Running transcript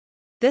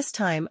This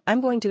time,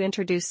 I'm going to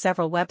introduce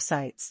several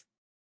websites.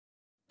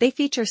 They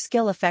feature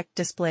skill effect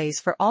displays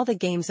for all the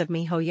games of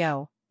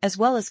Mihoyo, as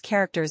well as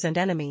characters and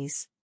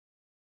enemies.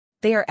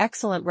 They are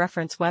excellent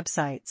reference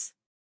websites.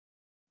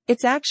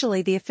 It's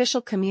actually the official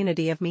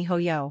community of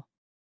Mihoyo.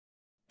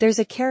 There's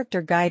a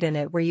character guide in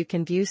it where you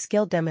can view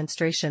skill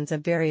demonstrations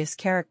of various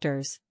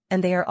characters,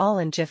 and they are all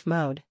in GIF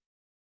mode.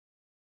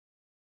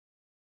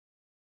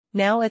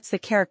 Now it's the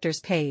characters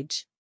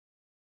page.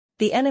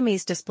 The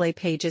enemies display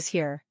page is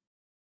here.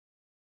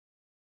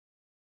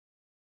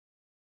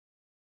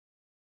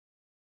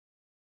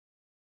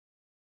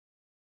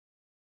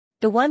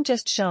 The one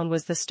just shown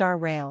was the star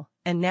rail,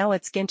 and now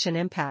it's Genshin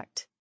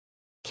Impact.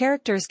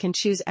 Characters can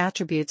choose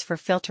attributes for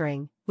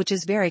filtering, which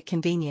is very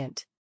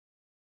convenient.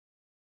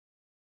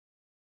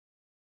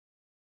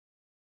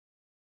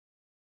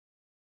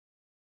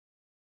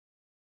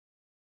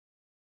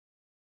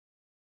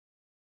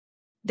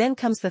 Then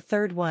comes the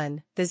third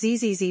one, the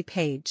ZZZ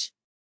page.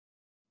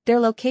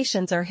 Their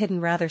locations are hidden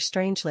rather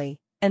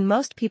strangely, and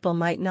most people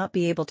might not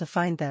be able to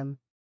find them.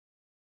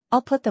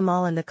 I'll put them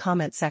all in the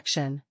comment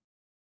section.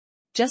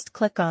 Just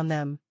click on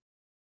them.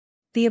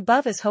 The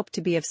above is hoped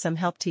to be of some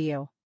help to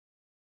you.